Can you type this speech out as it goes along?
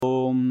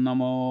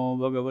Namo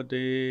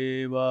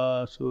Bhagavate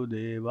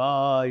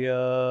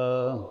Vasudevaya.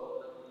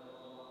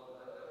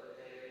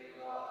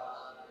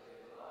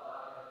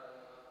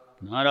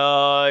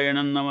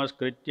 Narayanam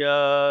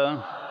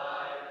Namaskritya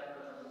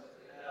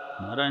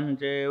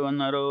Narancheva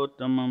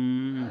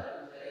Narottamam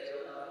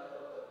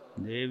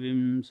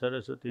Devim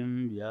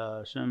Saraswatim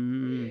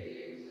Vyasam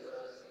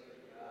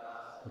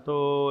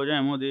Tato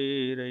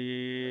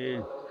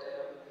Jamudiraye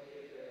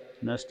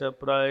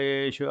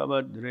Nashtaprayeshu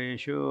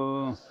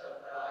Abhadreshu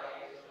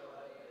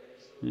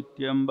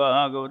Nityam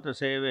Bhagavata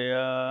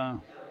Sevaya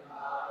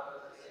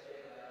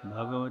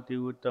Bhagavati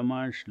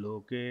Uttama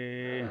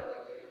Shloke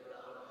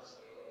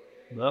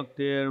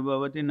Bhaktir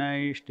Bhavati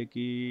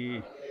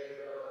Naishtiki.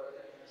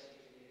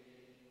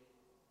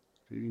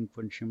 Reading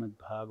from Srimad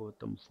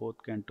Bhagavatam, 4th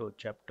Canto,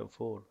 Chapter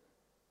 4,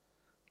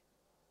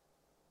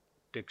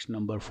 text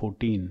number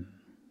 14.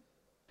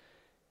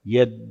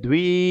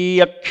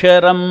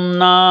 Yadviyaksharam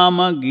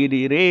nama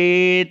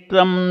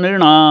giriretvam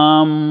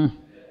nrinam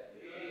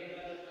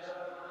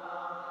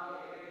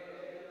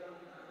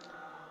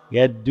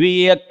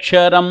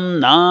Yadviyaksharam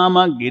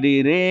nama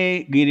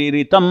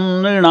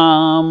giriritam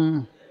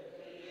nrinam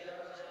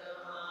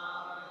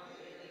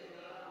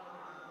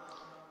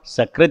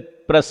Sakrit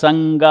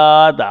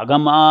prasangad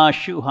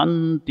agamashu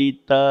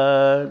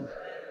hantita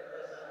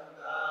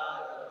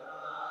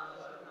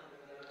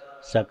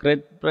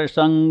Sakrit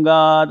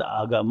prasangad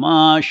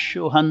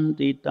agamashu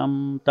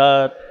hantitam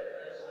tat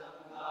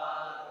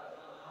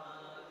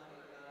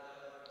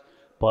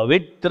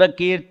Pavitra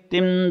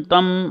kirtim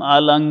tam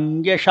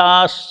alangya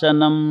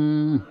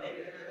shasanam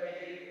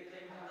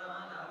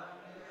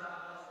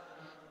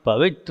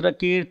Pavitra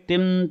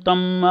kirtim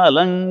tam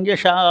alangya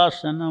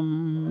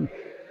shasanam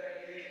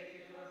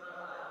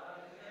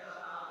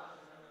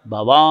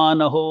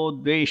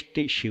Bhavanaho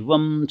dveshti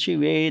shivam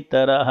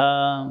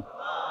shivetaraha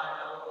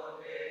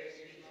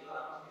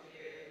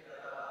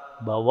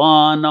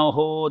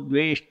Bhavanaho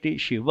dveshti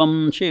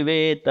shivam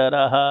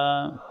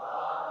shivetaraha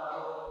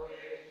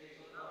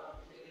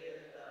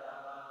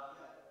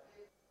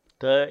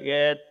Ta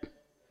yat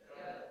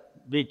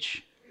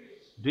which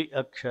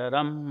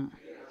Dviaksharam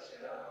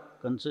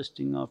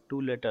consisting of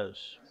 2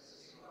 letters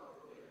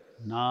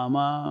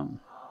Nama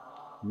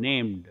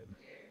named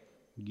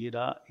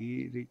Gira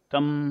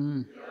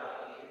iritam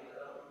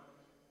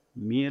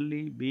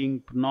merely being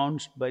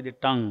pronounced by the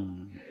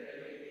tongue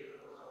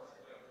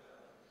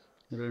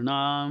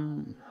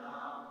Rinam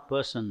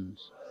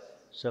persons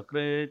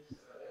Sakrit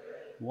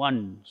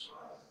ones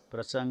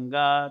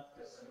Prasangat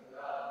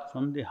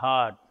from the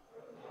heart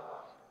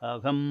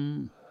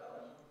Agham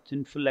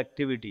sinful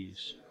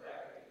activities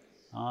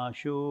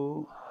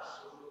Ashu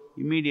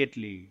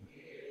immediately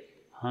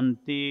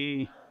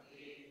Hanti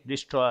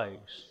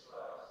destroys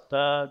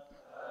Tat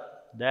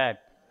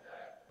that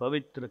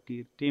Pavitra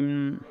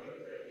Kirtim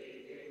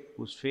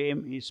whose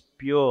fame is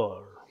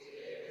pure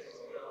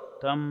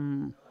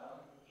Tam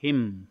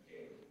him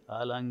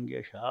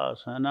Alangya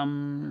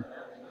Shasanam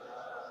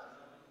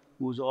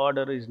whose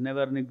order is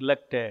never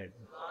neglected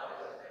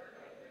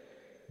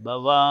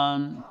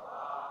Bhavan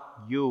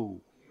you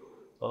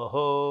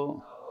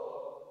Aho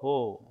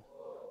ho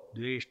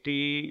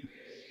Dveshti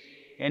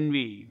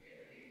envy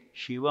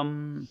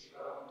Shivam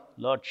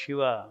Lord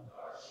Shiva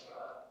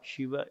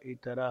Shiva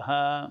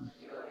itaraha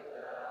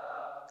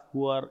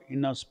who are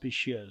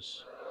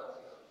inauspicious.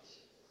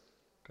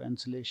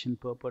 Translation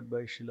purport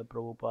by Srila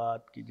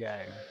Prabhupada ki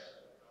jai.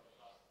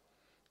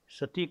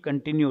 Sati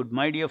continued,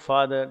 my dear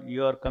father,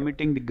 you are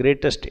committing the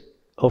greatest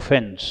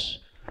offense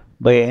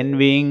by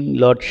envying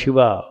Lord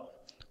Shiva,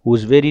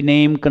 whose very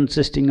name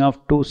consisting of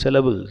 2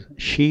 syllables,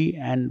 Shi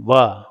and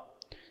Va,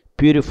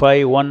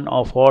 purify one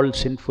of all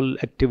sinful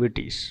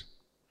activities.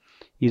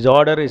 His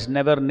order is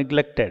never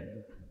neglected.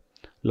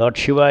 Lord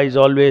Shiva is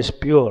always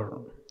pure,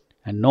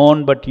 and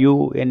none but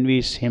you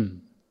envies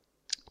him.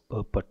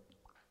 Purport.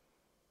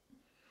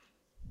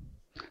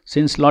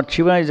 Since Lord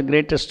Shiva is the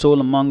greatest soul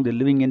among the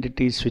living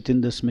entities within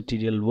this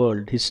material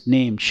world, his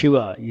name,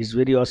 Shiva, is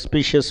very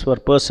auspicious for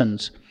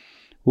persons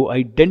who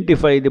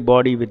identify the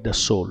body with the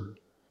soul.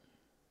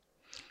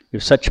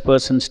 If such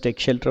persons take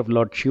shelter of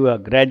Lord Shiva,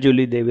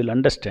 gradually they will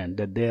understand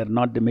that they are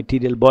not the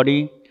material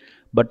body,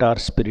 but our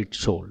spirit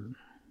soul.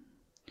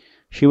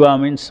 Shiva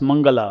means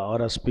Mangala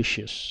or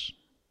auspicious.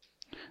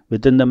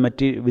 Within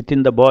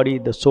the body,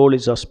 the soul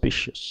is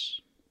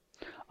auspicious.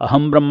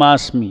 Aham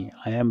Brahmasmi,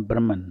 I am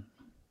Brahman.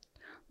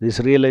 This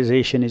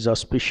realization is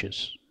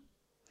auspicious.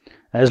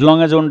 As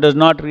long as one does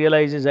not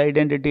realize his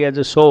identity as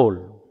a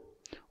soul,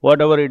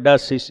 whatever he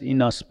does is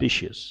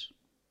inauspicious.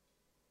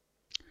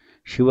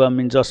 Shiva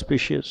means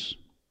auspicious.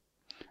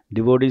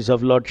 Devotees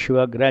of Lord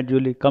Shiva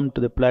gradually come to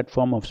the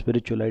platform of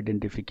spiritual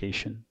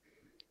identification.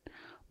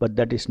 But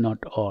that is not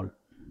all.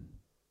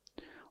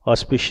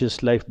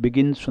 Auspicious life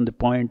begins from the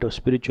point of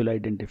spiritual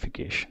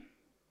identification.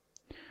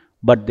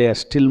 But there are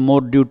still more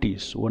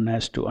duties. One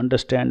has to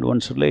understand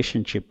one's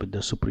relationship with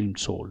the Supreme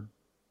Soul.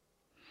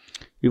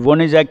 If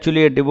one is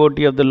actually a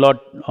devotee of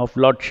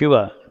Lord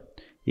Shiva,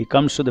 he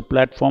comes to the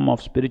platform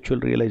of spiritual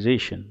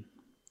realization.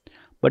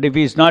 But if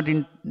he is not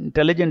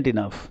intelligent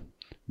enough,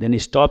 then he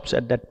stops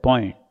at that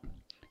point,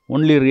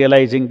 only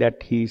realizing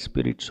that he is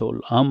spirit soul,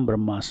 Aham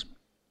Brahmasmi.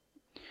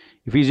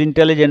 If he is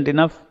intelligent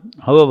enough,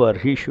 however,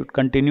 he should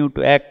continue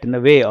to act in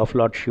the way of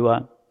Lord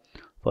Shiva,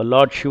 for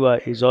Lord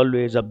Shiva is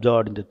always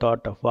absorbed in the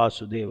thought of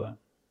Vasudeva.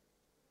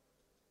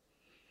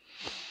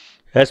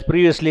 As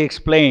previously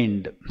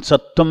explained,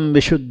 Sattvam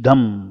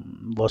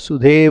Vishuddham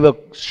Vasudeva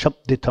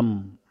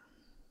Shabditham.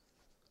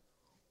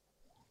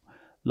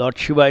 Lord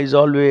Shiva is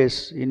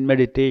always in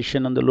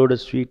meditation on the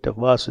lotus feet of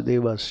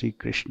Vasudeva Sri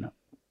Krishna.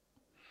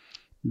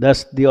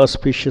 Thus, the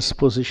auspicious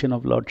position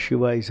of Lord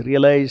Shiva is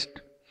realized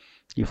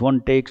if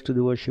one takes to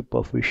the worship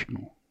of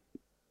Vishnu.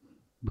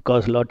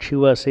 Because Lord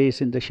Shiva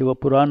says in the Shiva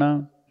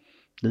Purana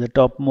that the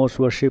topmost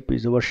worship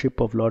is the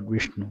worship of Lord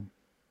Vishnu.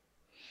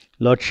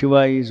 Lord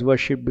Shiva is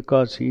worshipped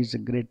because he is the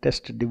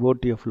greatest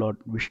devotee of Lord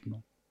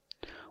Vishnu.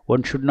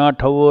 One should not,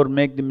 however,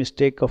 make the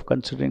mistake of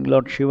considering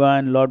Lord Shiva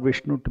and Lord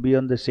Vishnu to be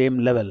on the same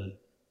level.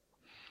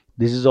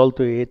 This is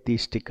also an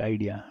atheistic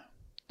idea.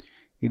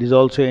 It is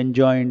also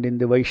enjoined in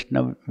the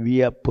Vaishnava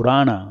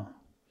Purana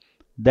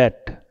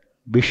that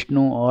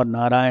Vishnu or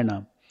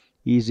Narayana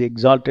is the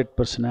exalted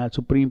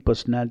supreme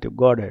personality of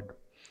Godhead,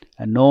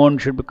 and no one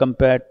should be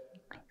compared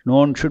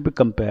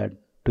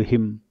to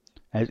him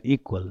as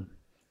equal,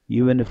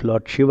 even if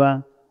Lord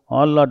Shiva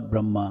or Lord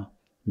Brahma,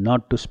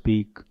 not to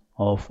speak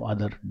of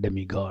other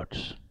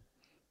demigods.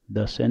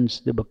 Thus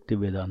ends the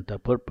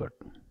Bhaktivedanta purport.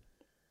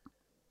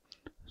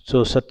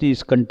 So Sati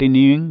is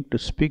continuing to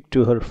speak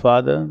to her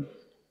father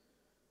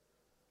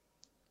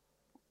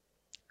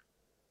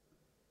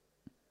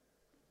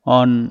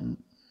on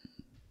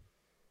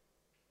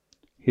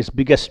his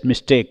biggest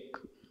mistake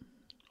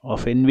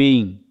of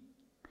envying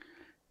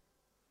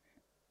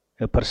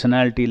a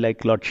personality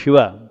like Lord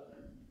Shiva,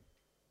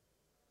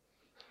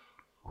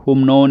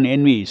 whom no one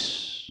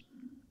envies,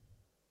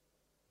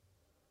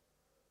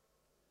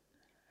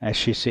 as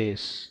she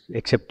says,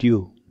 except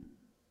you.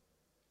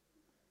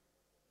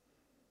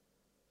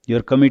 You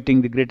are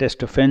committing the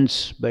greatest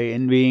offense by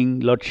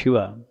envying Lord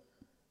Shiva.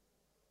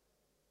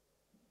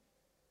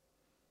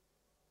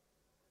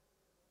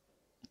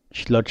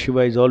 Lord Shiva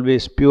is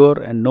always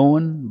pure and no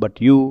one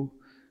but you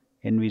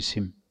envies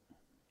him.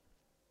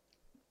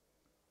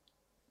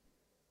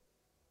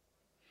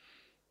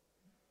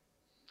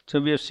 So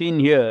we have seen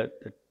here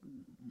that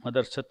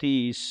Mother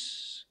Sati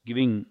is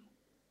giving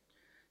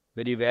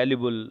very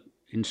valuable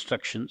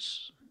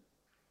instructions.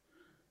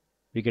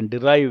 We can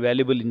derive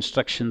valuable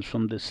instructions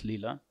from this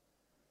Leela,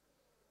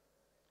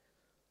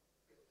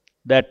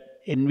 that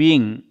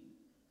envying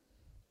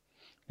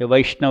a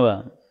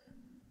Vaishnava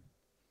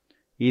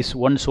is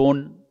one's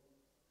own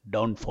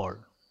downfall.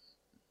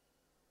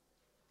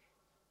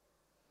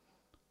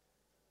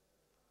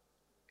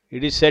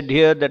 It is said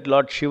here that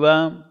Lord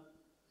Shiva,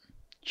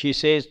 she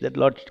says that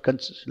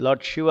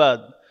Lord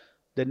Shiva,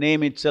 the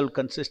name itself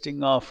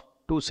consisting of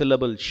two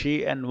syllables,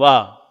 Shi and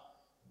Va,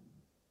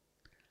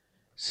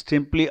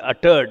 simply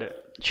uttered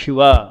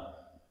Shiva,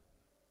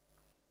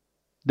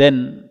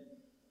 then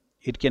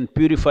it can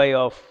purify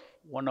of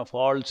one of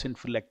all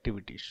sinful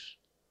activities.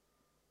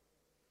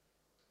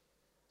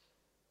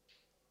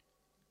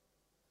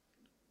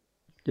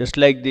 Just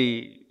like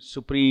the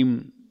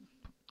Supreme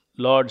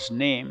Lord's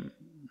name,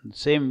 in the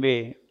same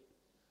way,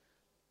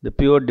 the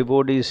pure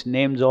devotees'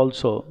 names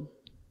also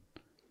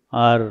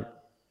does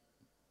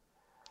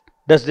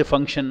the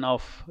function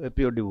of a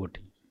pure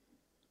devotee.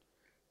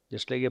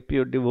 Just like a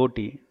pure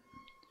devotee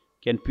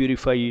can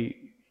purify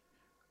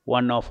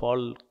one of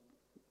all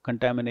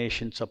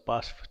contaminations of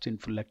past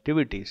sinful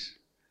activities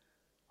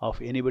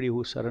of anybody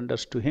who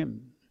surrenders to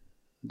him,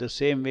 the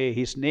same way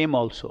his name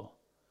also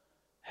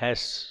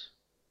has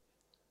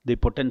the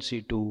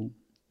potency to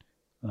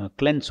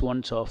cleanse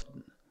one's of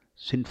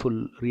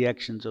sinful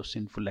reactions of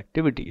sinful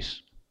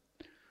activities.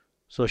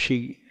 So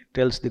she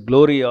tells the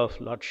glory of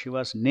Lord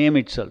Shiva's name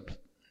itself,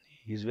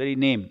 his very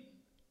name.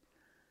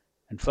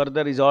 And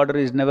further, his order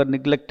is never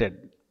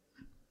neglected.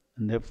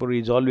 And therefore, he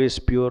is always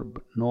pure,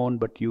 no one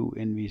but you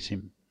envies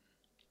him.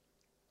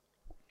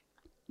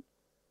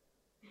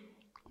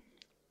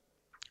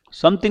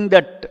 Something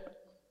that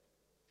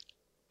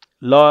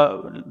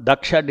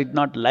Daksha did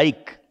not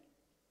like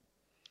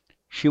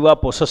Shiva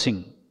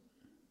possessing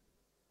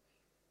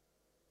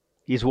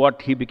is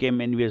what he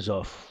became envious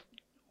of.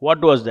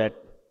 What was that?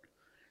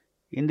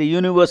 In the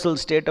universal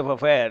state of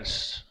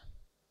affairs,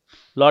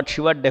 Lord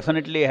Shiva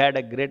definitely had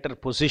a greater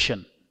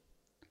position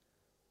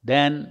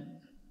than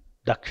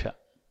Daksha.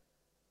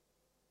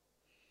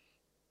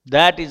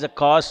 That is a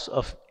cause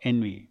of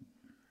envy.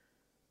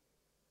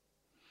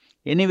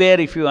 Anywhere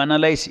if you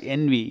analyze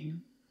envy,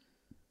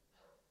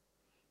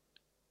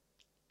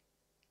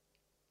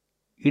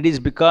 it is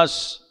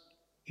because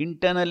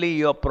internally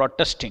you are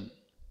protesting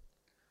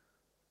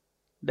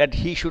that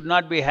he should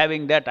not be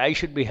having that, I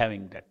should be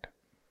having that.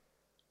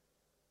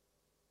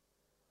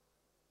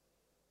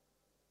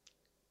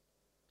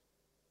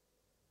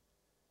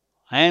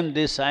 I am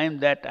this, I am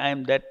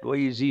that, why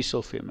is he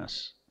so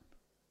famous?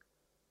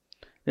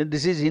 And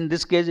this is, in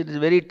this case, it is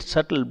very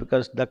subtle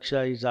because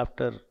Daksha is out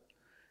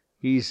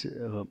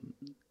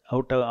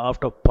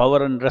of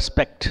power and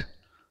respect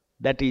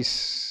that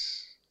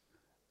is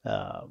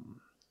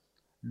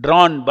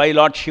drawn by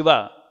Lord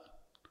Shiva,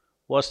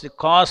 was the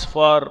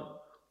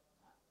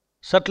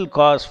subtle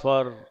cause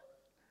for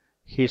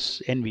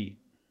his envy.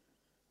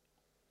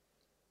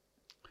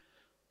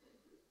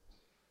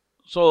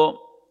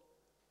 So,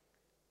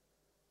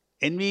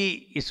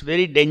 envy is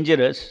very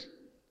dangerous.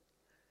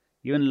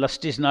 Even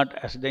lust is not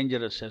as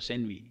dangerous as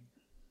envy.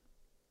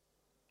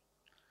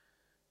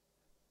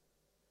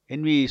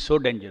 Envy is so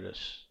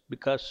dangerous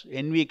because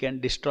envy can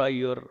destroy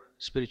your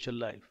spiritual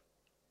life.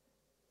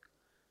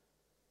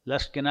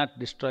 Lust cannot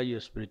destroy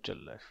your spiritual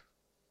life.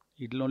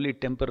 It will only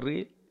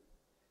temporarily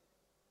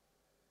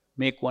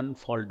make one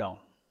fall down.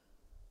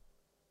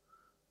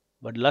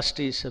 But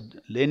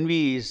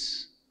envy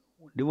is,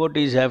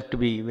 devotees have to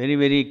be very,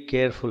 very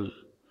careful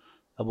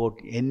about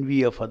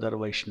envy of other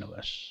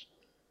Vaishnavas.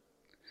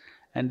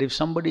 And if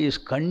somebody is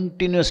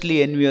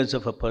continuously envious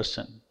of a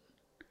person,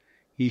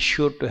 he is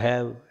sure to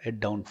have a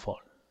downfall.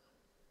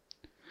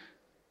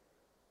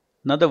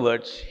 In other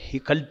words, he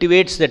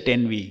cultivates that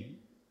envy.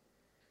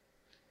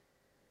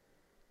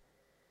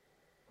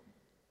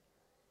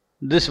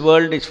 This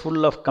world is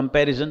full of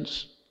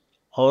comparisons.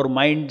 Our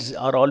minds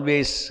are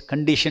always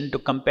conditioned to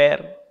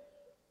compare.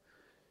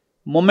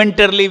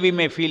 Momentarily we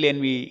may feel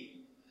envy,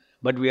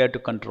 but we have to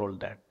control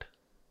that.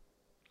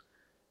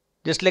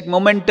 Just like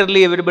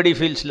momentarily everybody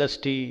feels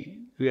lusty,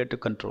 we have to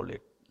control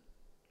it.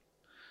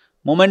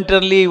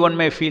 Momentarily one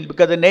may feel,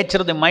 because the nature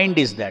of the mind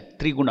is that,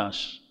 three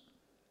gunas.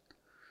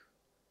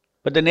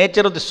 But the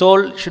nature of the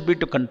soul should be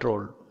to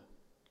control.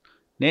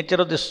 Nature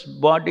of this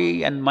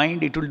body and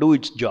mind, it will do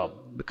its job,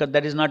 because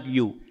that is not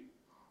you.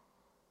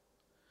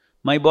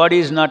 My body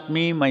is not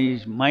me, my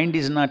mind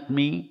is not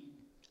me.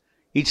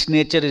 Its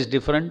nature is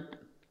different.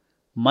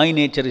 My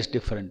nature is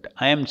different.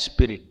 I am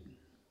spirit.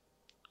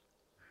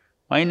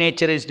 My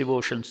nature is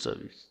devotion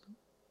service.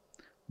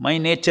 My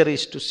nature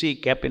is to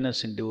seek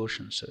happiness in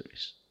devotion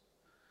service.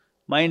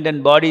 Mind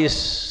and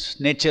body's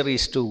nature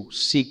is to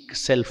seek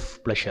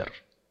self-pleasure,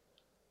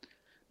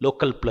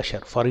 local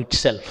pleasure for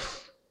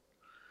itself.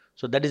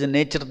 So that is the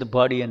nature of the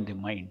body and the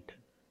mind.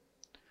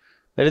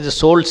 Whereas the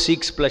soul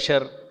seeks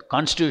pleasure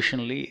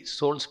constitutionally,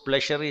 soul's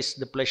pleasure is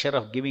the pleasure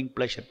of giving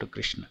pleasure to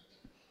Krishna.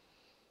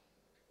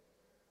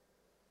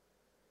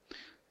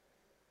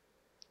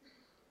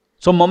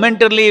 So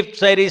momentarily if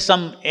there is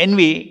some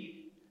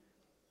envy,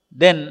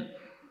 then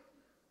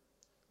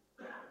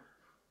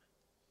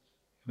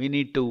we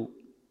need to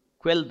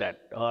quell that,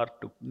 or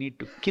need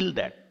to kill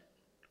that,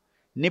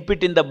 nip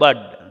it in the bud.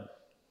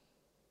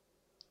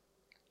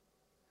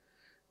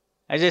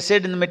 As I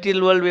said, in the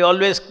material world, we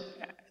always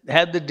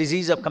have the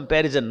disease of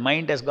comparison.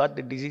 Mind has got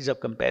the disease of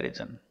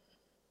comparison.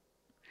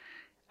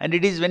 And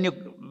it is when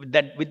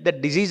with the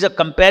disease of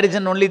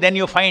comparison only, then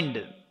you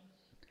find,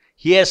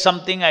 he has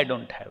something I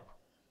don't have.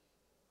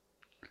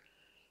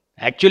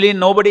 Actually,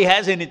 nobody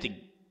has anything.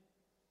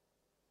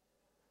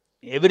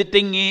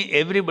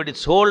 Everybody's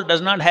soul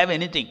does not have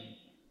anything.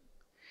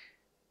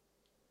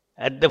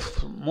 At the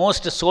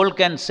most, soul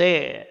can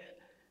say,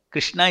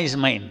 Krishna is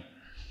mine.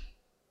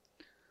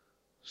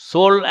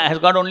 Soul has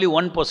got only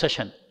one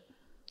possession,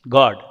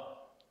 God,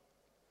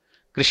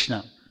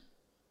 Krishna.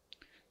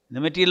 In the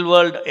material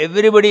world,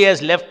 everybody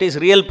has left his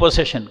real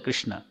possession,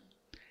 Krishna.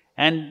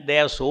 And they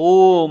have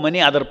so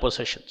many other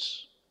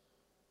possessions.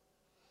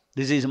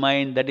 This is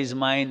mine, that is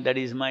mine, that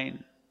is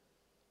mine.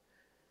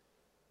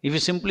 If you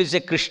simply say,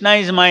 Krishna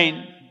is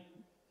mine,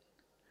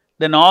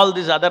 then all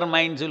these other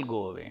minds will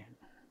go away.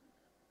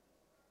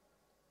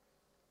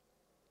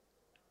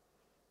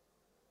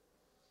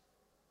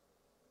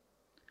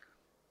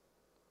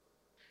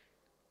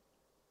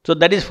 So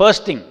that is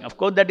first thing. Of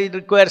course, that it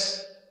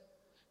requires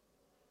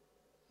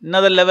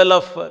another level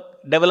of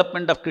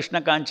development of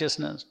Krishna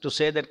consciousness, to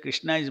say that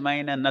Krishna is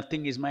mine and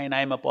nothing is mine,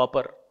 I am a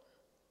pauper.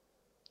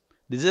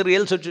 This is a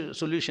real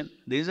solution.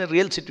 This is a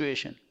real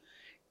situation.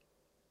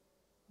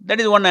 That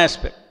is one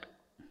aspect.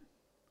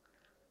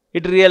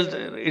 It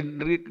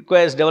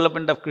requires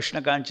development of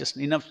Krishna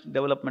consciousness, enough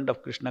development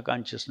of Krishna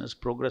consciousness,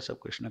 progress of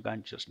Krishna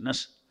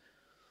consciousness,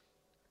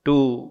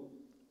 to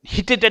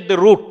hit it at the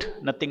root,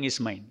 nothing is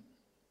mine.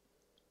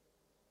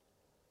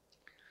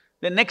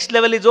 The next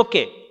level is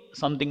okay,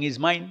 something is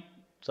mine,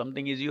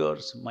 something is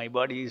yours, my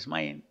body is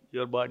mine,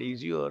 your body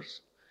is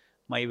yours,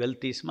 my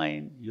wealth is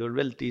mine, your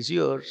wealth is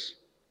yours.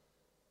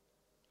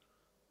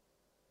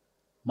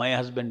 My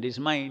husband is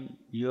mine,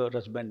 your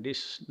husband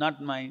is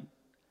not mine,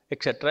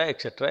 etc.,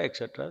 etc.,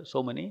 etc.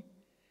 So many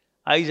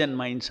I's and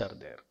minds are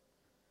there.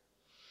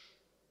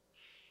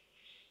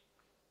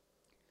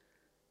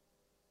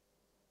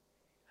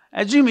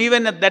 Assume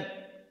even at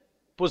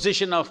that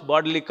position of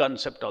bodily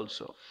concept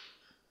also,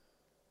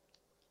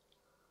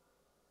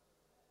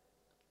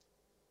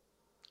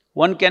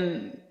 one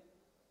can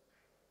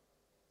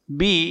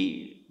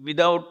be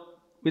without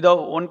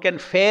one can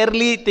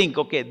fairly think,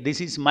 okay,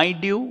 this is my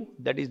due,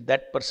 that is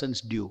that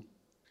person's due.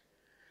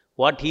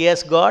 What he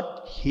has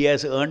got, he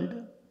has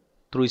earned.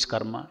 through his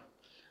karma.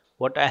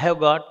 What I have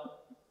got,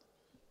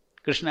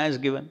 Krishna has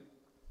given.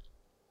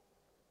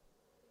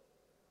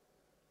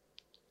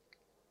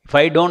 If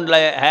I don't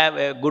have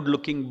a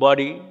good-looking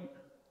body,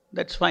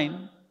 that's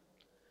fine.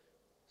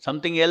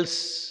 Something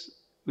else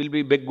will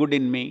be good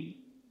in me,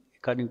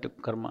 according to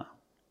karma.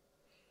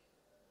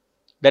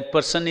 That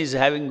person is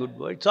having good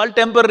body. It's all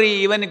temporary.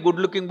 Even a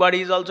good-looking body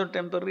is also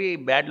temporary.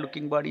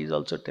 Bad-looking body is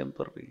also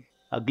temporary.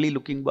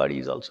 Ugly-looking body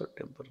is also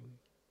temporary.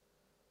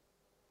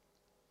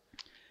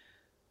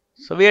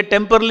 So we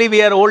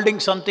are holding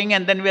something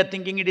and then we are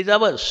thinking it is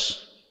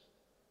ours.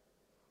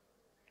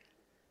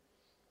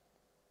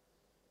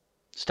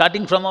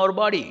 Starting from our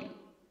body.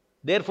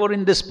 Therefore,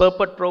 in this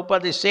purport,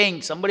 Prabhupada is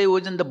saying, somebody who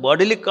is in the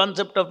bodily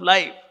concept of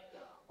life,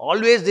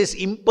 always this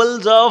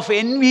impulse of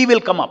envy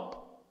will come up.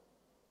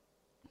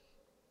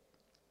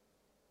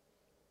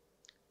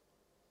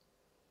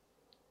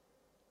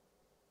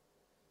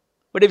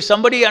 But if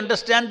somebody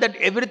understands that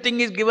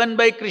everything is given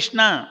by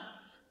Krishna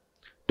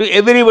to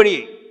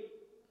everybody,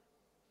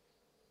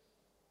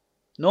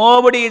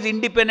 nobody is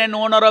independent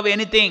owner of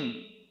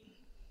anything.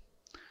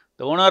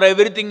 The owner of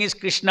everything is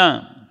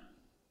Krishna.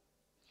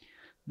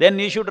 Then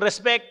you should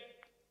respect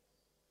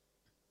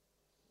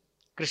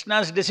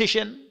Krishna's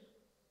decision.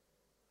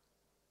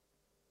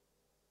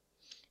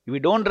 If we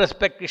don't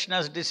respect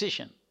Krishna's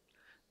decision,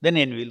 then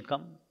envy will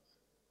come.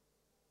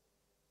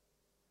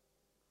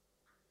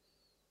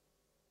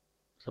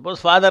 Suppose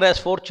father has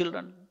 4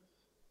 children.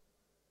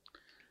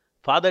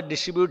 Father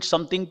distributes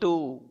something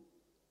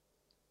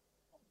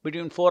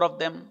between 4 of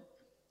them.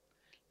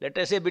 Let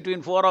us say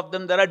between 4 of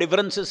them there are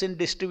differences in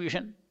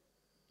distribution.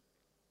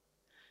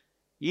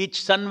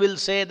 Each son will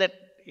say that,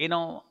 it's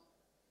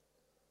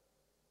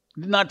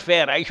not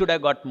fair, I should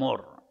have got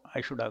more.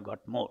 I should have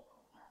got more.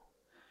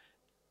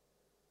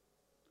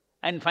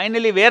 And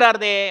finally, where are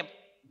they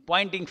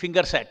pointing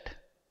fingers at?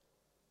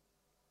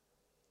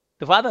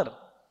 The father.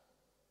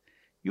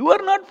 You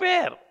are not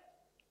fair.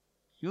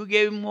 You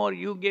gave more,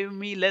 you gave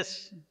me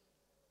less.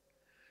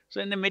 So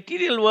in the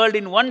material world,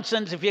 in one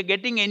sense, if you are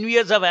getting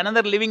envious of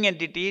another living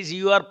entities,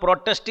 you are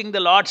protesting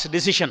the Lord's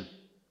decision.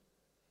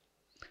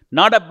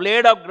 Not a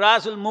blade of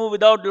grass will move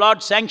without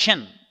Lord's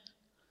sanction.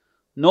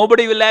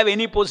 Nobody will have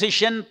any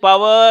position,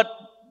 power,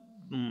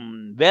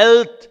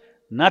 wealth,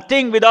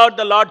 nothing without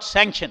the Lord's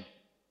sanction.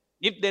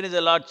 If there is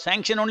a Lord's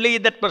sanction, only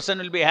that person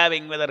will be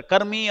having, whether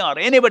karmi or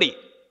anybody.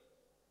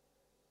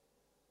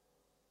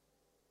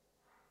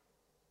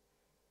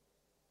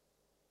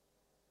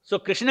 So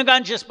Krishna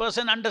conscious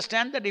person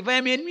understands that if I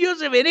am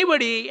envious of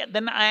anybody,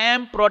 then I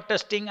am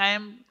protesting, I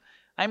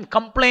am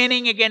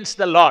complaining against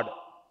the Lord.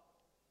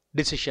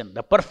 Decision,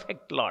 the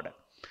perfect Lord.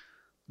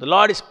 The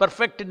Lord is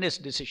perfect in his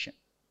decision.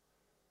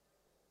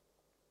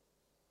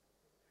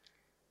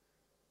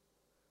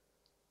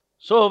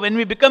 So when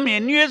we become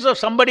envious of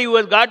somebody who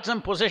has got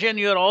some possession,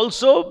 you are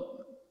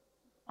also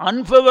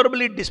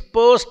unfavorably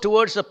disposed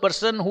towards a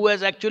person who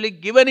has actually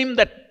given him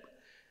that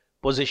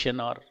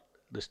position or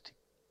this thing.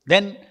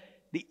 Then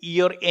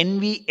your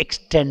envy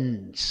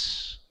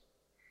extends.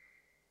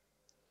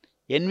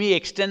 Envy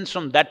extends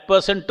from that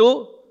person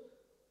to,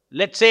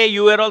 let's say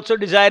you were also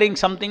desiring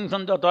something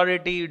from the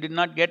authority, you did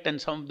not get, and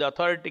the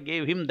authority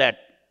gave him that.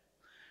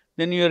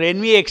 Then your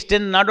envy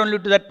extends not only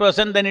to that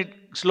person, then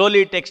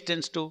slowly it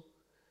extends to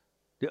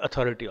the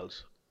authority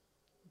also.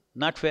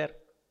 Not fair.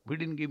 We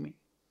didn't give me.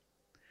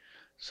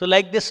 So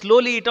like this,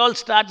 slowly it all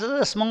starts as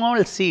a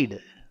small seed.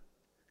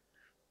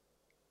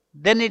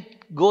 Then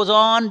it goes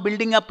on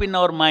building up in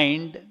our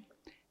mind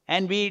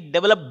and we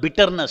develop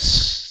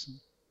bitterness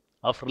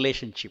of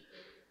relationship.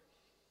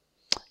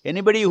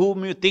 Anybody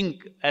whom you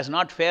think has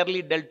not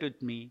fairly dealt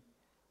with me,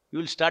 you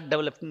will start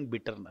developing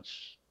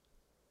bitterness.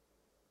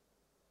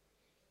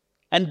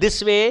 And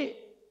this way,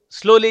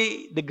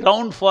 slowly the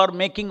ground for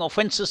making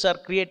offenses are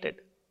created.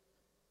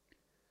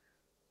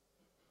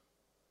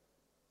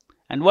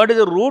 And what is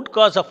the root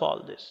cause of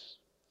all this?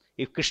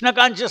 If Krishna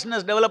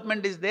consciousness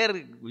development is there,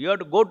 you have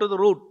to go to the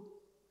root.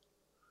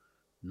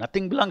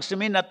 Nothing belongs to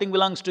me, nothing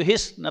belongs to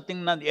his,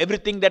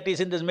 everything that is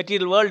in this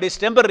material world is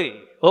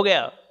temporary. Ho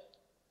gaya.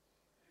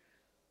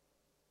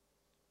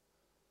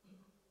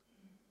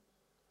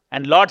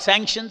 And Lord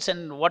sanctions,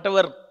 and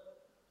whatever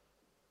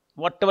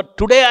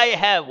today I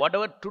have,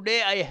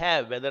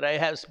 whether I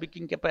have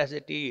speaking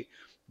capacity,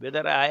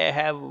 whether I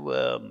have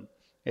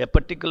a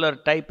particular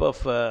type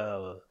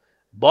of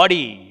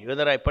body,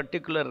 whether I have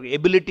particular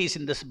abilities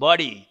in this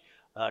body,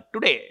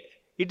 today,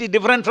 it is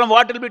different from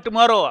what will be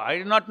tomorrow. I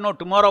do not know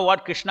tomorrow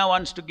what Krishna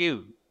wants to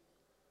give.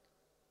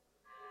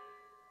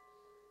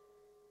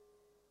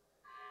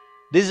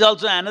 This is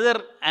also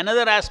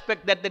another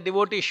aspect that the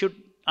devotee should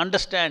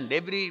understand.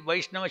 Every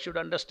Vaishnava should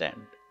understand.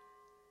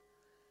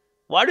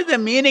 What is the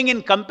meaning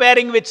in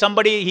comparing with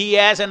somebody he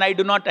has and I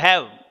do not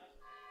have?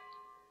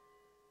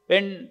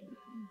 And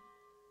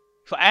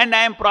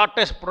I am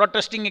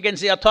protesting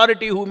against the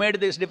authority who made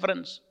this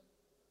difference.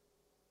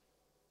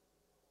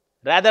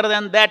 Rather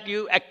than that,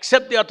 you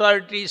accept the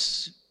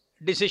authority's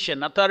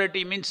decision.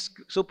 Authority means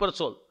super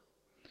soul.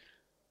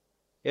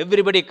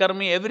 Everybody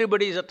karmi,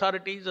 everybody's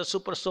authority is a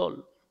super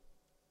soul.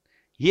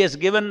 He has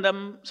given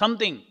them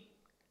something.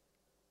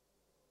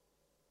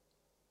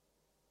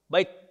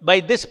 By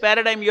this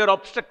paradigm, you are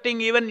obstructing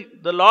even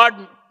the Lord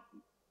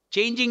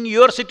changing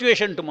your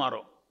situation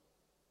tomorrow.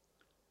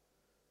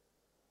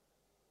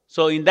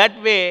 So in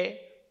that way,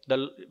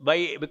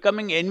 by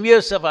becoming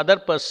envious of other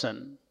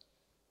person,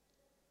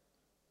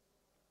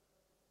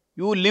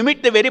 you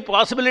limit the very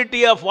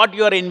possibility of what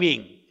you are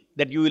envying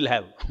that you will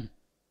have.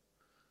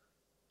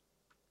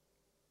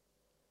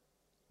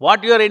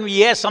 What you are envying,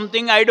 yes,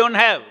 something I don't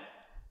have.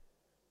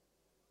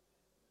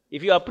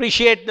 If you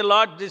appreciate the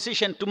Lord's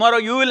decision, tomorrow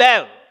you will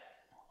have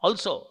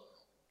also.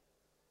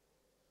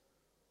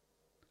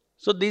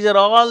 So these are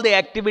all the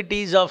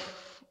activities of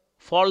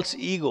false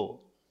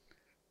ego.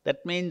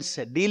 That means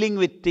dealing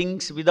with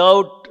things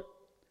without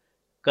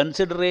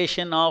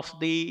consideration of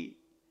the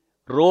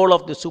role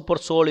of the super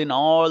soul in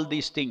all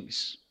these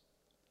things.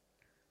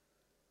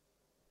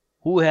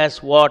 Who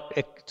has what,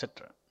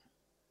 etc.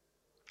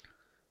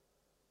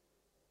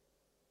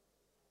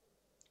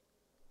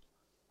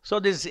 So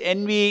this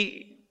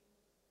envy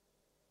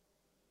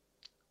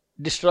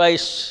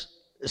destroys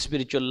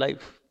spiritual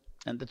life.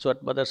 And that's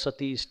what Mother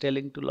Sati is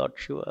telling to Lord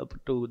Shiva,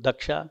 to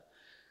Daksha.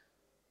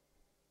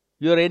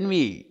 Your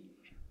envy,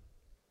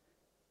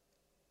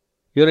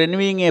 you're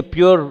envying a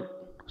pure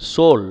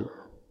soul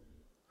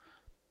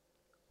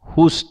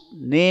whose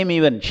name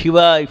even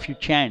Shiva, if you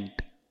chant,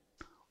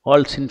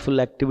 all sinful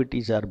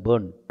activities are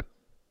burnt.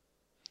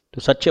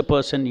 To such a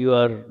person you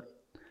are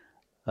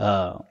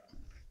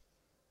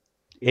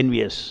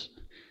envious.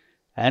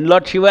 And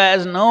Lord Shiva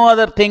has no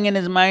other thing in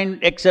his mind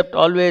except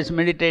always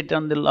meditate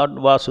on the Lord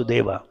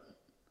Vasudeva.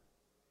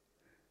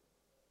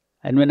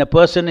 And when a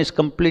person is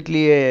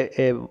completely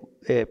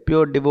a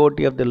pure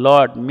devotee of the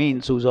Lord,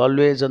 means who's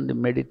always on the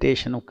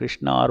meditation of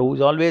Krishna, or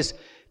who's always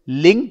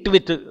linked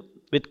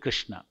with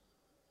Krishna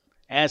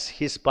as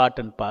his part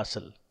and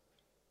parcel.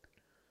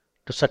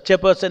 To such a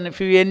person, if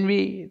you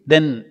envy,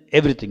 then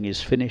everything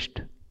is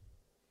finished.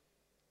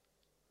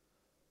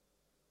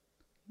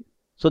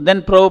 So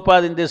then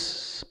Prabhupada in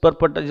this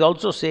purport is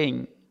also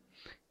saying,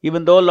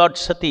 even though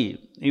Sati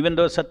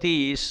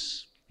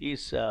is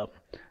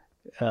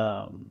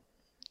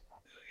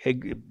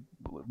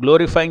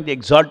glorifying the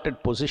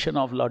exalted position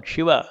of Lord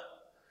Shiva,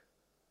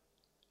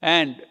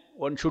 and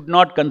one should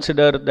not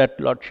consider that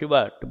Lord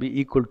Shiva to be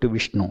equal to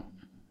Vishnu.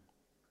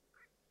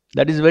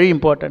 That is very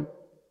important.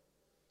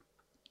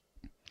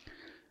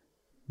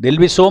 There will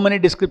be so many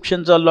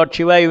descriptions of Lord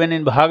Shiva even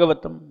in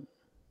Bhagavatam.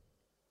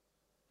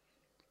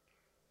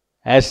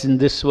 As in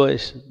this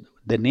verse,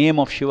 the name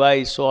of Shiva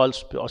is so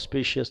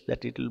auspicious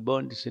that it will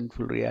burn the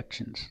sinful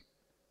reactions.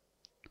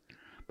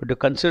 But to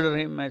consider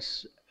him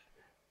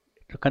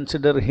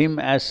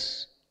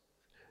as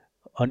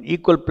on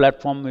equal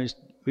platform with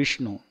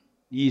Vishnu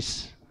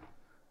is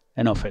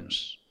an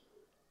offense.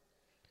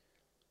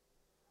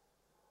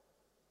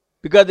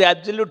 Because the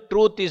absolute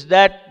truth is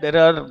that there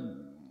are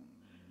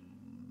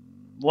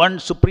one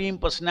supreme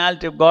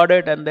personality of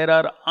Godhead and there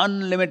are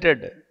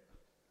unlimited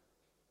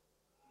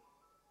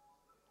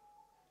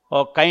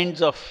or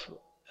kinds of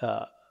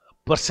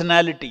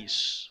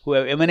personalities who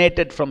have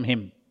emanated from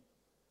him.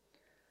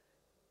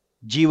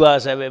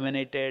 Jivas have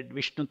emanated,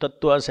 Vishnu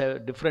Tattvas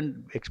have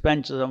different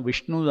expansions of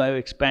Vishnu have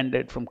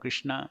expanded from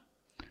Krishna.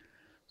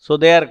 So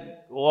they are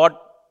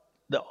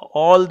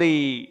all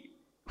the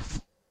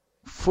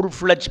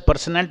full-fledged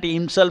personality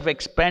himself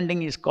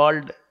expanding is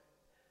called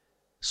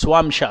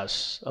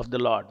Swamshas of the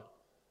Lord,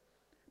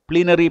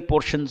 plenary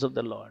portions of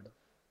the Lord.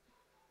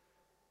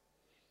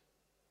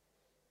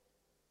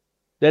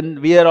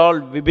 Then we are all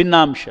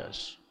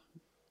Vibhinnamshas.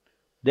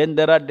 Then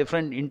there are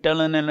different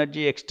internal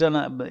energy,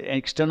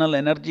 external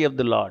energy of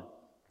the Lord.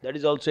 That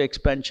is also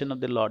expansion of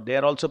the Lord. They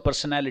are also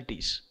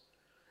personalities.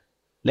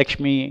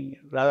 Lakshmi,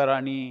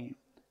 Radharani,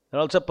 they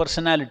are also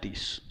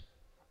personalities.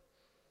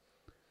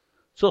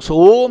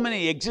 So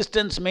many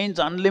existence means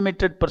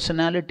unlimited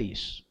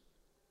personalities.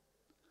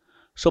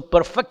 So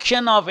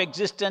perfection of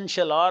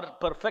existential or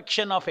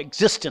perfection of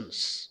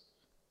existence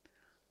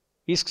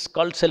is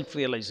called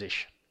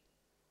self-realization.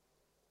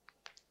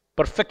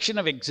 Perfection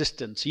of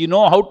existence. You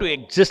know how to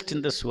exist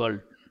in this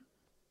world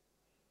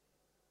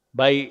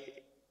by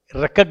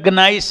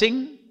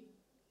recognizing,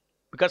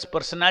 because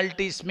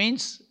personalities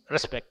means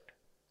respect.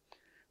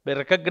 By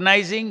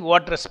recognizing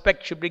what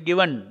respect should be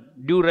given,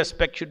 due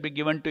respect should be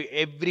given to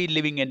every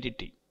living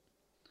entity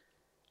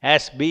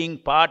as being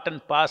part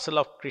and parcel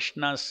of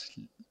Krishna's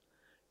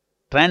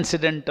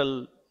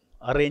transcendental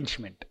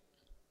arrangement.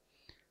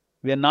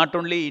 We are not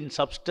only in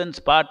substance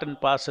part and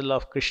parcel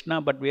of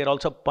Krishna, but we are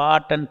also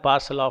part and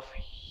parcel of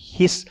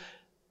his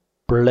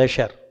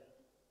pleasure.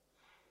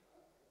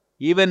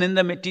 Even in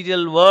the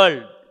material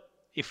world,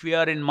 if we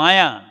are in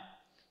Maya,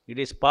 it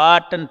is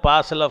part and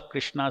parcel of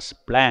Krishna's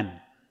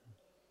plan.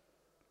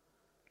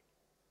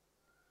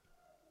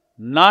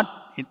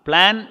 Not a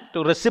plan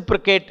to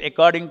reciprocate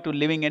according to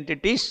living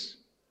entities,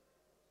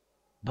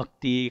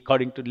 bhakti,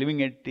 according to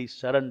living entities,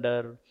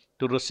 surrender,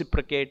 to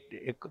reciprocate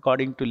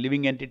according to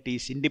living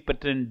entities,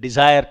 independent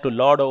desire to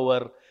lord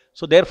over.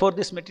 So therefore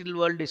this material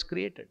world is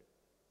created.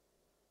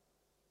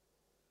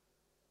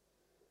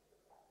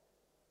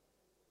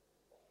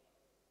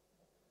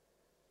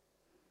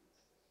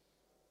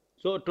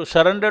 So to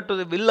surrender to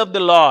the will of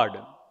the Lord,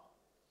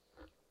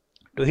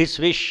 to His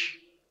wish,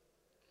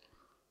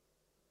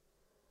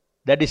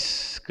 that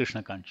is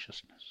Krishna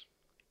consciousness.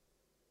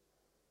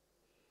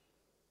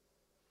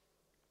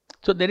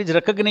 So there is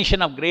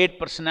recognition of great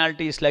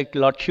personalities like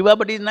Lord Shiva,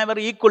 but he is never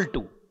equal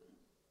to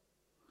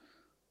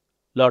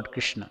Lord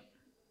Krishna.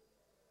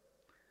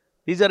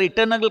 These are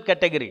eternal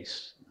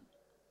categories.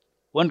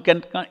 One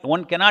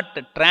cannot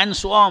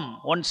transform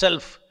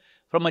oneself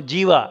from a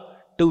Jiva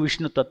to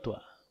Vishnu Tattva.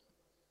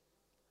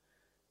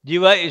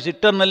 Jiva is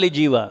eternally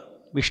Jiva.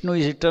 Vishnu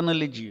is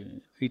eternally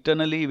Jiva,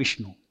 eternally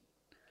Vishnu.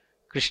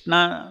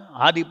 Krishna,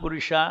 Adi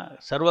Purusha,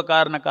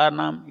 Sarvakarna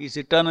Karnam is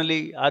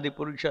eternally Adi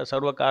Purusha,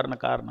 Sarvakarna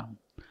Karnam.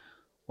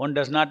 One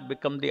does not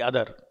become the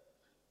other.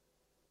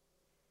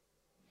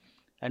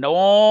 And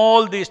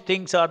all these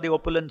things are the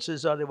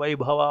opulences, are the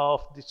Vaibhava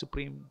of the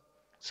Supreme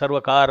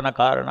Sarvakarna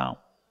Karnam.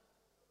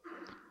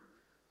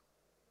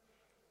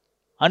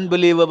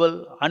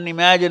 Unbelievable,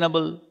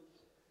 unimaginable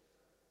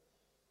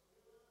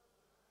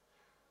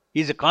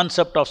is a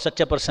concept of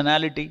such a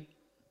personality,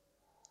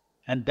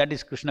 and that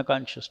is Krishna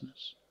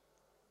consciousness.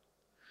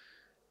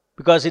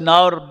 Because in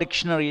our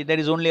dictionary, there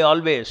is only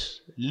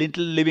always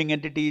little living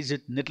entities,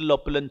 little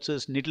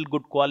opulences, little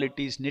good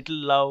qualities, little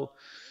love,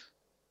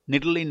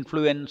 little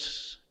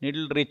influence,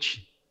 little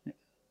rich,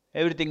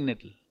 everything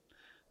little.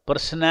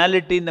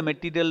 Personality in the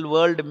material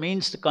world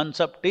means the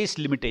concept is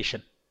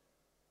limitation.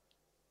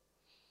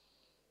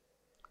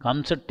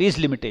 Concept is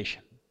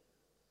limitation.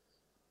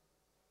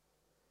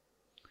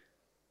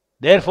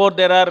 Therefore,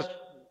 there are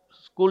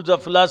schools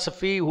of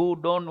philosophy who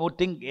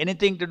think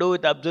anything to do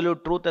with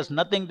absolute truth has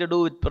nothing to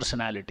do with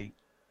personality.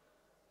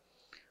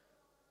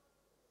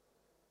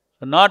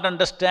 So not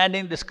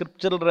understanding the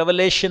scriptural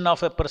revelation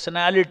of a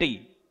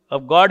personality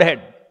of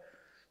Godhead,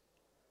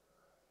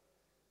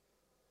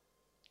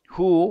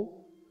 who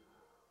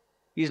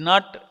is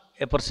not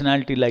a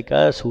personality like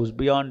us, who is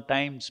beyond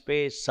time,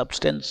 space,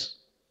 substance,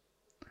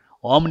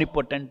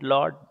 omnipotent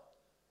Lord,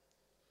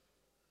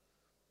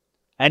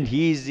 and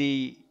He is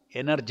the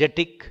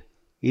energetic,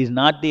 He is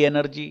not the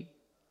energy.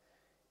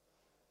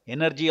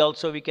 Energy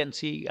also we can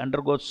see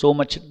undergoes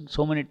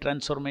so many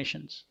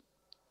transformations.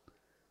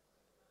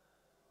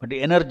 But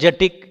the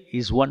energetic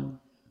is one,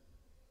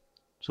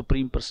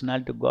 Supreme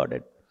Personality of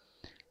Godhead.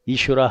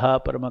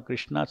 Ishvaraha Parama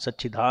Krishna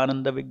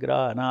Satchidananda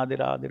Vigraha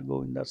Anadiradir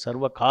Govinda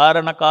Sarva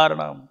Karana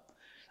Karanam.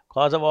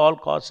 Cause of all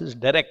causes,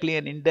 directly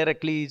and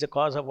indirectly is a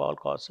cause of all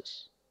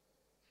causes.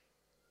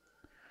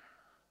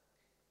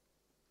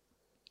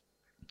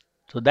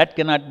 So that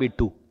cannot be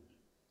two.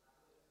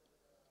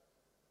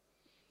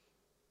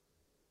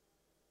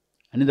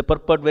 And in the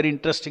purport, very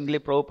interestingly,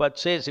 Prabhupada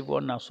says, if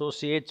one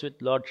associates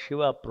with Lord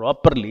Shiva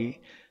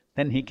properly,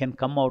 then he can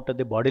come out of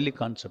the bodily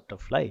concept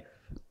of life.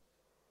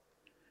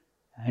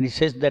 And he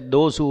says that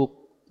whereas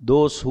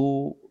those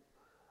who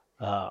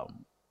are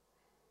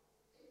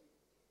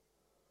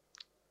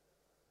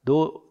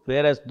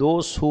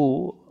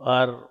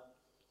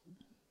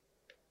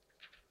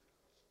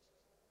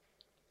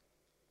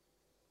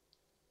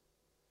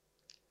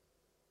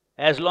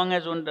as long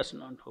as one does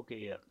not, okay,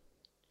 here.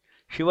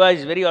 Shiva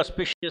is very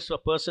auspicious for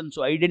persons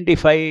who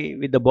identify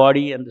with the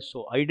body and the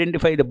soul,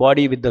 identify the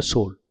body with the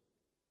soul.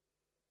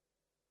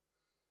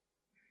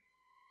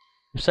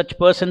 If such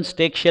persons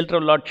take shelter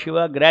of Lord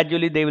Shiva,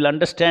 gradually they will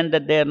understand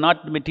that they are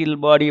not the material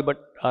body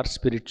but are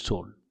spirit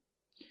soul.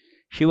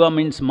 Shiva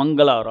means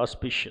Mangala or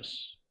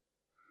auspicious.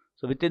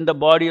 So within the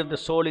body of the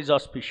soul is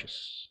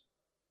auspicious.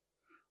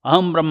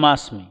 Aham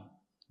Brahmasmi.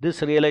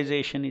 This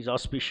realization is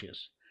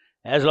auspicious.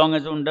 As long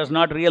as one does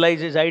not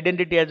realize his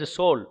identity as a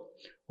soul,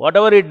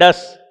 whatever it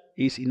does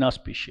is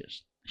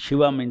inauspicious.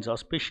 Shiva means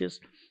auspicious,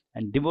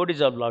 and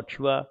devotees of Lord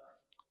Shiva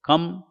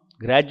come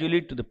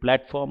gradually to the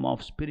platform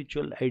of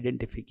spiritual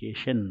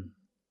identification.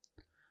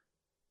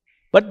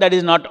 But that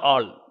is not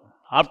all.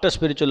 After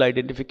spiritual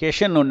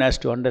identification, one has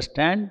to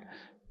understand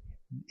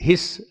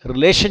his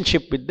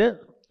relationship with the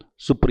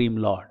Supreme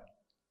Lord,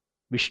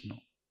 Vishnu.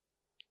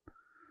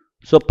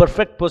 So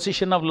perfect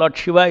position of Lord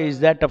Shiva is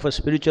that of a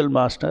spiritual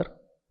master.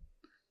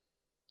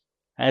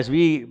 As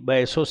we, by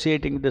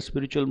associating with the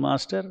spiritual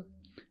master,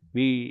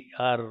 they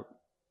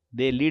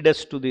lead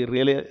us to the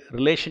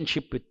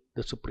relationship with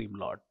the Supreme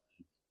Lord.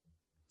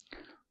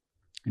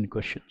 Any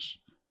questions?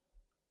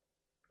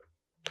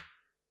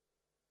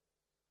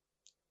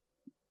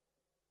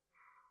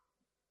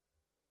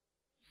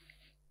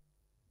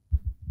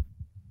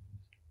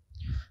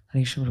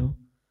 Harisham,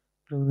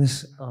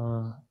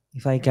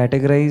 if I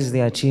categorize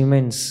the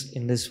achievements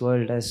in this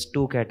world as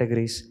two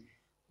categories,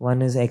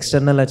 one is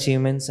external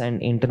achievements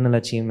and internal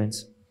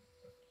achievements.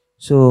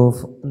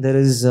 So there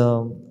is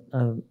a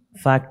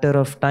factor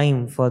of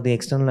time for the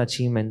external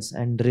achievements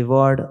and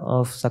reward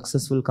of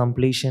successful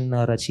completion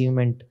or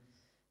achievement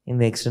in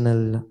the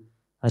external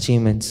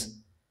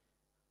achievements.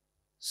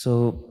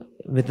 So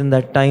within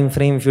that time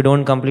frame, if you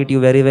don't complete, you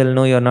very well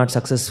know you're not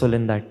successful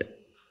in that,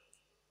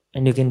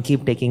 and you can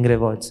keep taking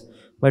rewards.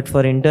 But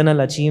for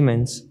internal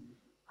achievements,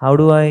 how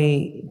do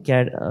I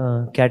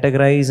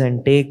categorize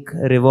and take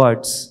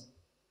rewards?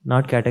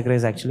 Not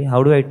categorize actually.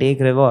 How do I take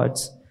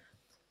rewards?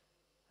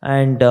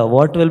 And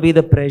what will be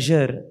the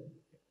pressure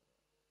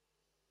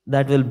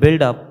that will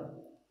build up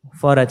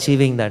for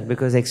achieving that?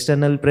 Because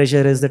external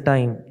pressure is the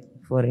time.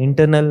 For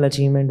internal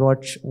achievement,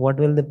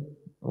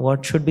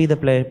 what should be the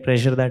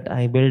pressure that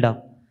I build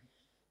up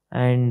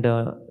and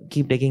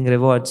keep taking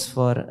rewards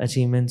for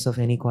achievements of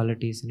any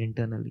qualities in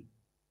internally?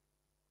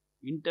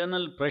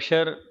 Internal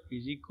pressure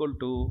is equal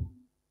to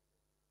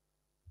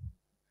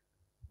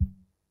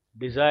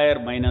desire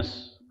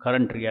minus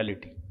current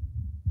reality.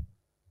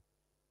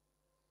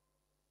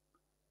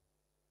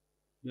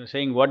 You are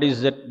saying, what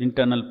is that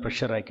internal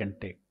pressure I can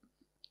take?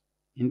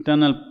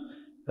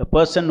 A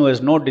person who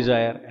has no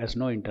desire has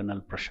no internal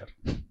pressure.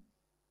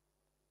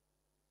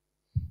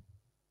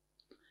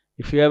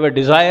 If you have a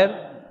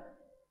desire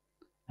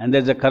and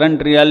there's a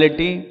current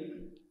reality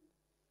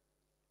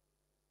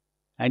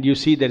and you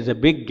see there is a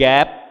big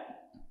gap,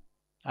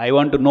 I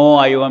want to know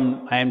I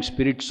am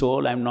spirit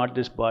soul, I am not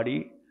this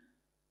body.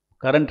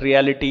 Current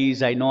reality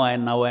is I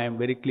am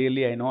very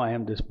clearly I know I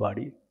am this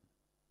body.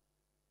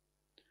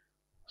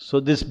 So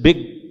this big,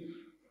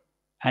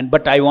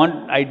 but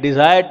I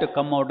desire to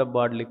come out of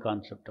bodily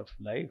concept of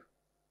life.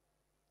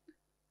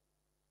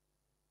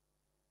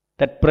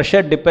 That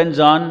pressure depends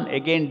on,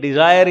 again,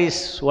 desire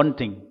is one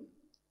thing.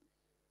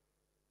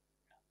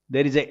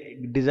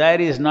 Desire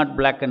is not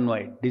black and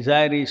white.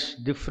 Desire is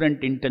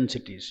different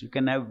intensities. You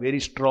can have very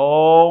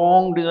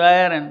strong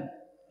desire and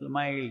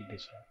mild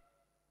desire.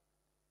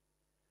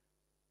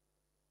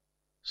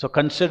 So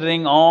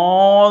considering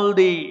all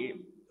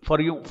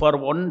for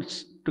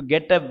once to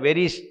get a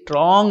very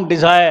strong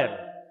desire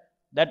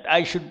that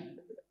I should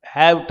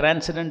have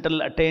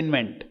transcendental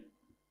attainment,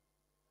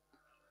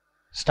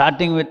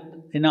 starting with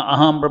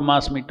aham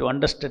brahmasmi, to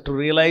understand, to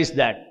realize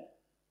that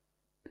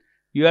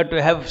you have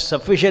to have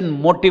sufficient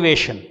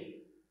motivation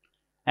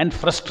and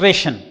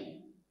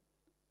frustration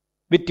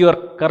with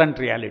your current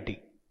reality.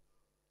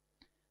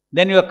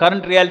 Then your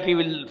current reality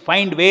will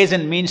find ways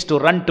and means to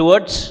run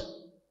towards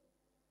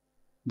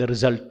the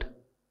result.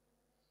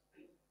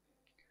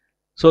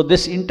 So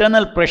this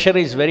internal pressure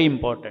is very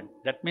important.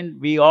 That means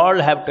we all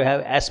have to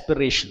have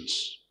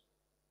aspirations.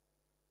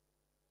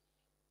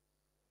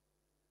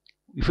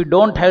 If you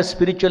don't have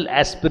spiritual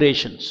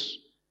aspirations,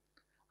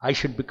 I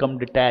should become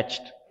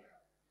detached.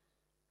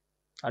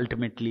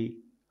 Ultimately,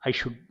 I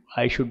should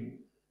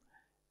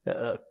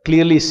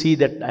clearly see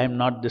that I am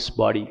not this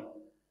body.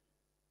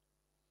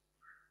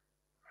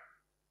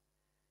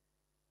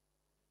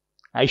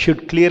 I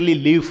should clearly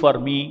live for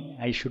me.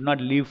 I should not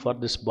live for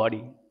this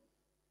body.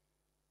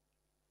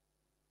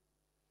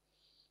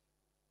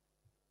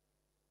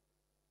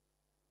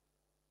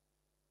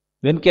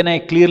 When can I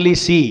clearly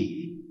see?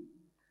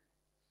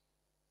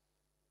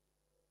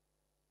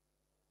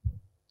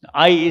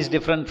 I is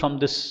different from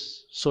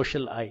this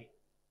social I.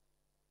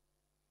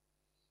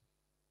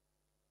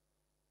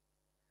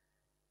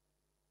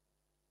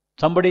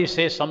 Somebody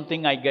says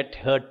something, I get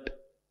hurt.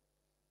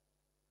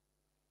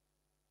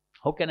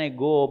 How can I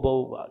go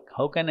above?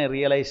 How can I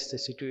realize the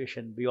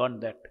situation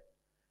beyond that?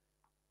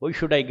 Why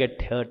should I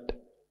get hurt?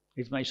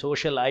 It's my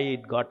social I,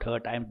 it got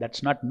hurt.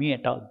 That's not me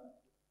at all.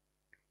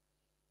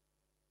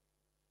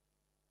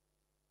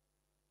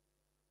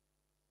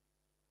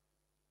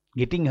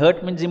 Getting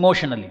hurt means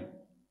emotionally.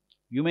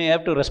 You may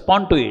have to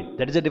respond to it.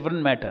 That is a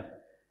different matter.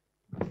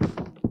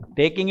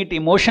 Taking it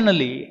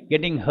emotionally,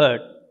 getting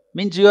hurt,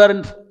 means you are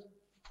in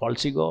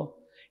false ego.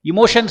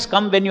 Emotions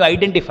come when you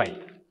identify.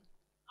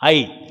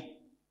 I.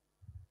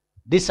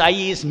 This I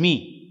is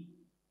me.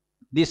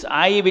 This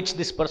I which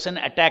this person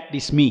attacked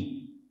is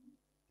me.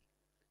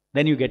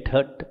 Then you get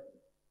hurt.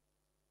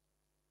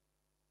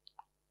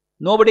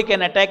 Nobody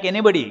can attack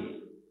anybody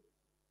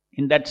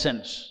in that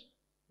sense.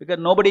 Because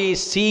nobody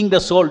is seeing the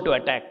soul to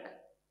attack.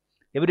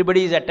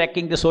 Everybody is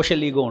attacking the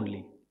social ego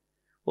only.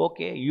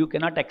 Okay, you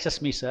cannot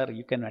access me, sir.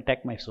 You can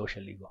attack my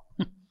social ego.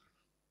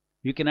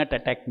 You cannot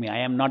attack me. I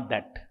am not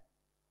that.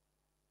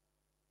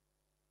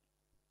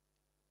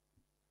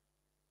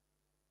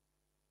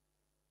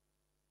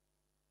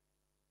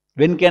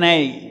 When can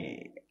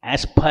I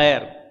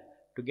aspire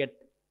to get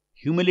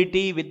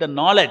humility with the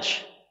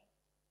knowledge?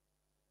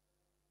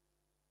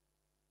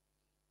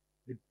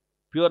 With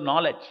pure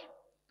knowledge.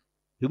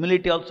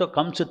 Humility also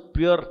comes with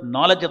pure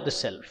knowledge of the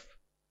self.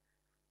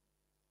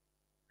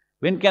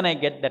 When can I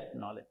get that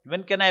knowledge?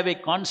 When can I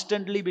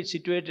constantly be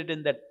situated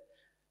in that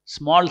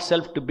small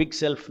self to big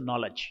self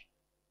knowledge?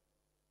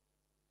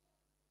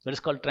 That is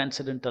called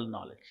transcendental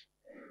knowledge.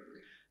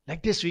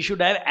 Like this, we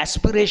should have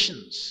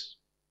aspirations.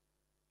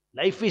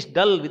 Life is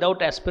dull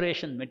without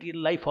aspiration,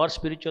 material life or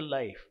spiritual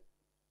life.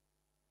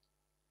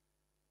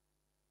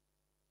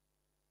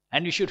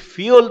 And you should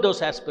fuel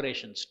those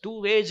aspirations.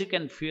 Two ways you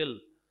can fuel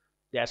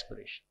the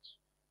aspirations.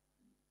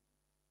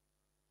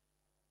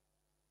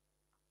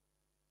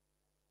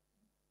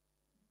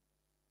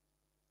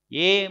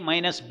 A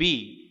minus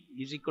B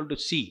is equal to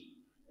C.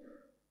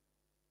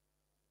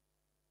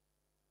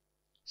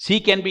 C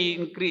can be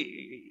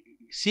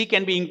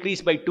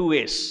increased by two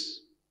ways.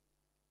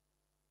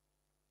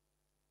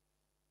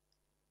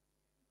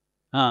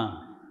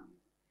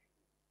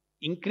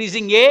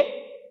 Increasing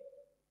A.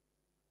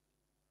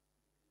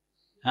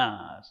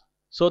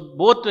 So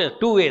both ways,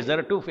 two ways, there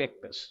are two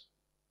factors.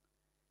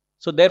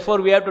 So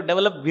therefore we have to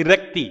develop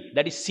virakti,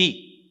 that is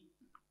C.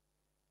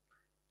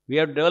 We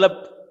have to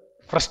develop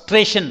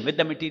frustration with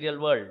the material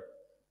world.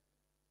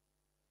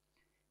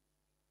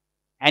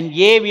 And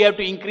A we have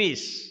to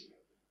increase.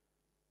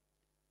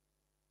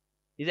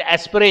 Is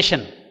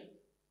aspiration.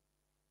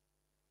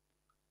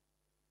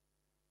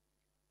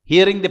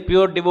 Hearing the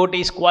pure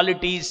devotees'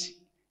 qualities,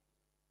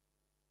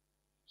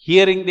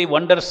 hearing the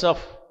wonders of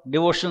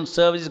devotional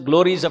service,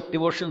 glories of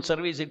devotional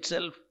service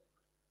itself.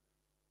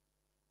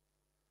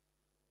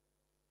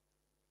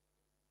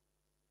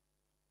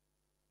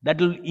 That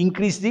will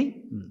increase the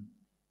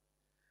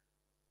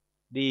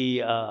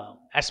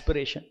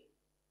aspiration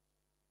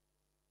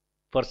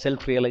for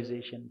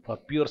self-realization, for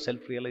pure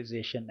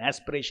self-realization,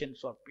 aspirations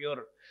for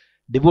pure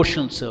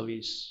devotional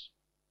service.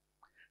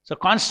 So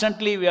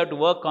constantly we have to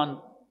work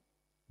on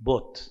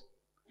both.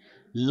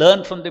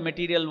 Learn from the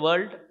material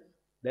world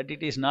that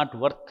it is not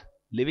worth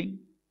living.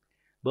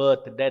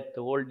 Birth, death,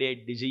 old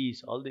age,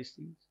 disease, all these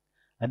things.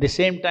 At the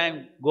same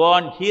time, go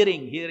on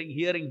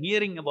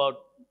hearing about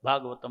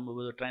Bhagavatam,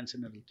 about the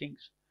transcendental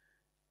things.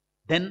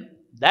 Then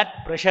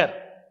that pressure,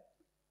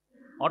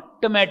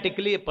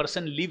 automatically a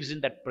person lives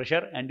in that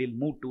pressure and he'll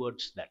move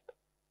towards that.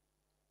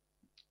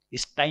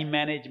 His time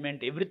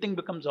management, everything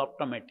becomes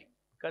automatic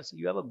because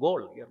you have a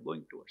goal, you are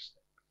going towards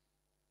that.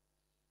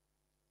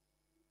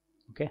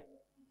 Okay?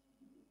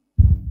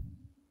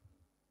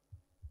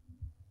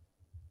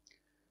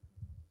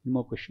 Any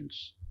more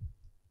questions?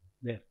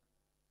 There.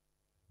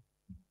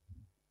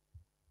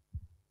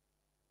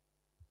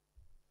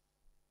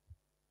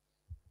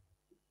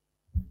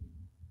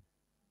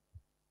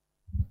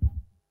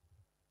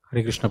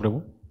 Hare Krishna,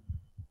 Prabhu.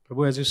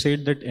 Prabhu, as you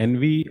said that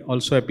envy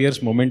also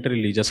appears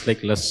momentarily, just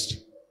like lust.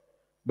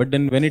 But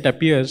then when it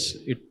appears,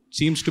 it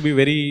seems to be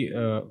very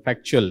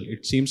factual.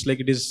 It seems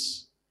like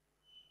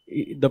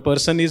the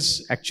person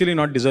is actually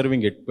not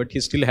deserving it, but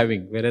he's still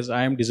having, whereas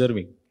I am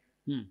deserving.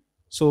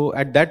 So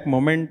at that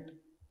moment,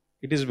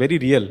 it is very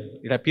real.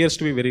 It appears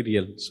to be very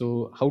real.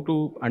 So how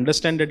to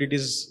understand that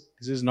this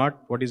is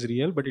not what is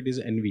real, but it is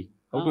envy?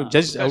 How to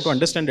judge, how to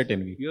understand that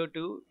envy? You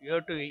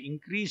have to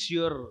increase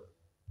your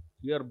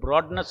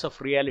broadness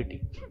of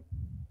reality.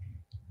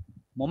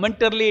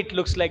 Momentarily it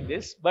looks like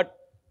this, but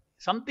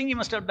something he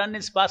must have done in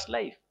his past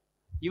life.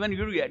 Even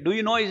do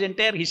you know his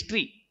entire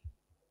history?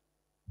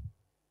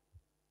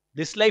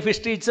 This life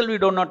history itself we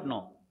do not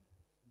know.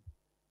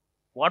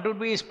 What would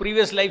be his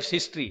previous life's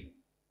history?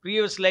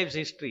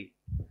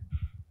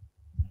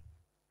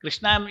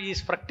 Krishna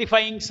is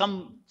fructifying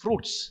some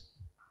fruits.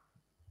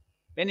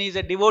 When he is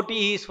a devotee,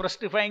 he is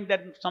fructifying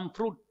some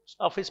fruits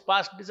of his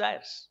past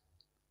desires.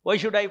 Why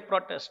should I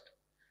protest?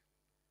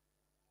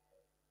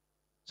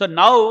 So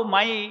now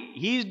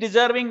he is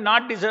deserving,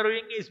 not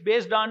deserving is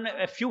based on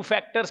a few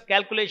factors,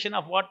 calculation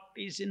of what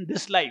is in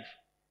this life.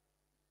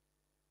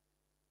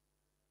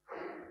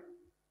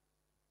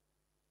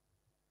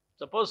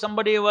 Suppose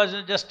somebody was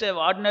just an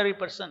ordinary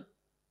person,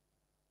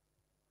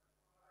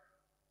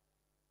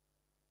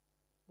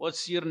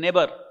 was your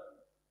neighbor,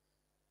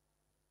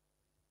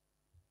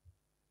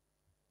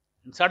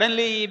 and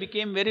suddenly he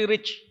became very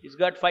rich. He's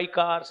got 5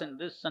 cars and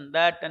this and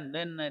that, and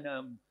then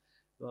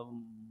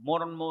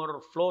more and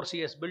more floors he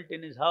has built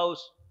in his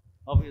house,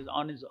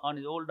 on his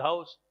old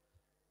house.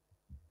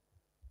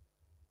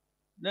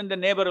 Then the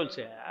neighbor will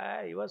say,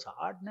 he was an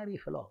ordinary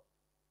fellow.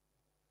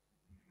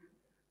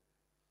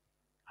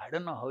 I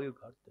don't know how you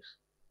got this.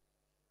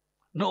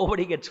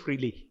 Nobody gets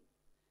freely.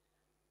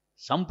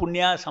 Some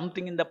punya,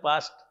 something in the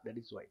past, that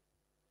is why.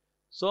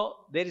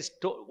 So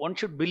one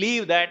should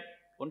believe that,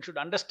 one should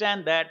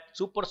understand that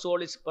super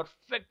soul is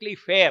perfectly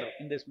fair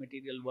in this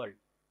material world.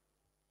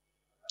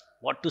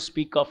 What to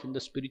speak of in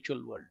the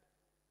spiritual world?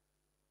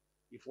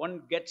 If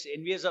one gets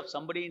envious of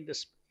somebody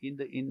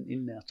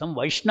in some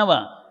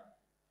Vaishnava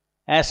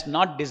as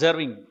not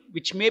deserving,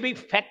 which may be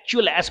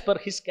factual as per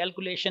his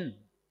calculation,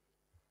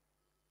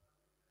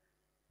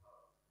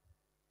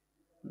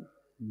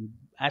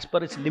 as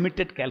per its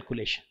limited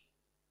calculation.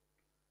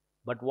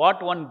 But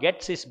what one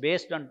gets is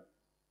based on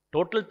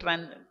total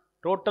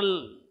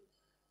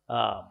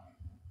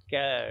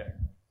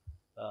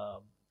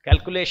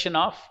calculation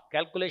of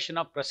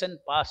present,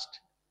 past,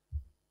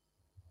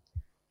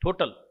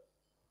 total.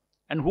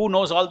 And who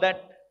knows all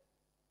that?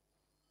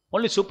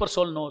 Only super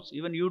soul knows.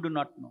 Even you do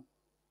not know.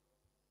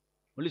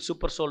 Only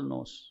super soul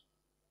knows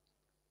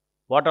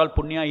what all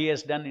punya he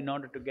has done in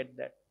order to get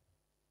that.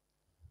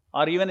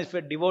 Or even if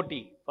a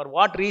devotee, for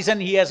what reason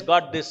he has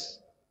got this,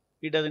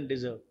 he doesn't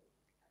deserve.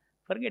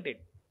 Forget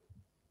it.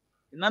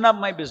 None of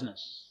my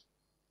business.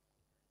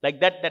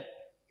 Like that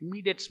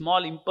immediate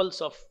small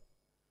impulse of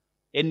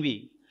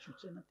envy should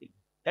say nothing.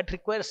 That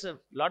requires a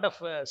lot of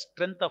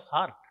strength of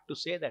heart to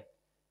say that.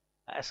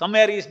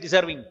 Somewhere he is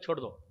deserving,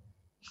 chhod do.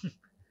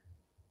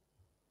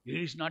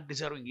 He is not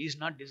deserving, he is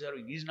not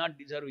deserving, he is not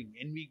deserving.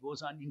 Envy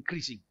goes on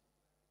increasing.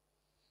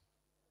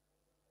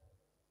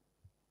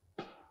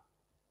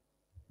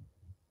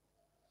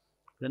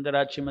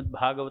 ग्रंथराज Shrimad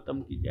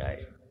Bhagavatam की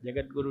जय,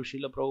 जगत गुरु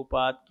शिल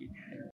प्रभुपाद की जय।